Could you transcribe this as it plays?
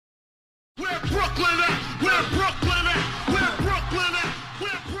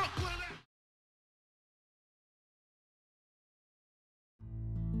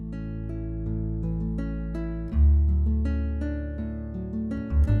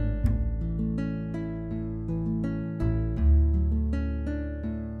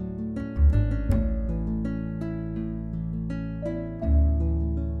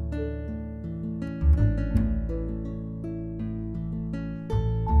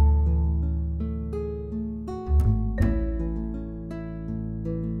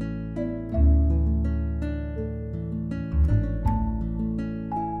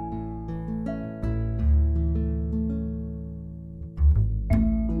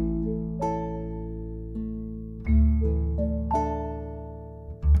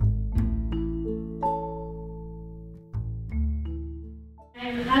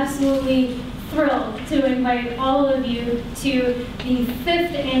invite all of you to the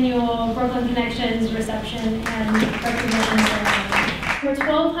 5th annual Brooklyn Connections reception and recognition ceremony. We're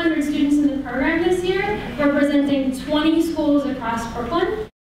 1,200 students in the program this year, representing 20 schools across Brooklyn.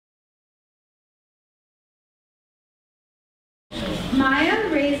 Maya,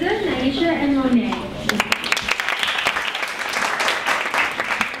 Reza, Naisha, and Monet.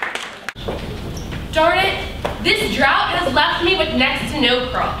 Darn it, this drought has left me with next to no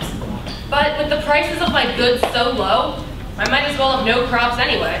crops. But with the prices of my goods so low, I might as well have no crops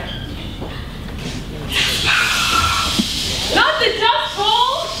anyway. Not the Dust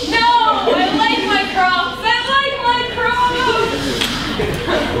Bowl! No, I like my crops! I like my crops!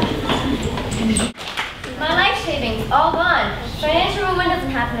 My life savings, all gone. Financial ruin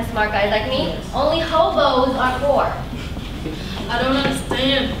doesn't happen to smart guys like me. Only hobos are poor. I don't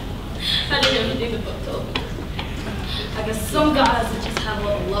understand. I did everything the book told me. I guess some guys just have a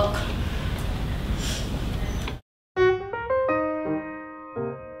little luck.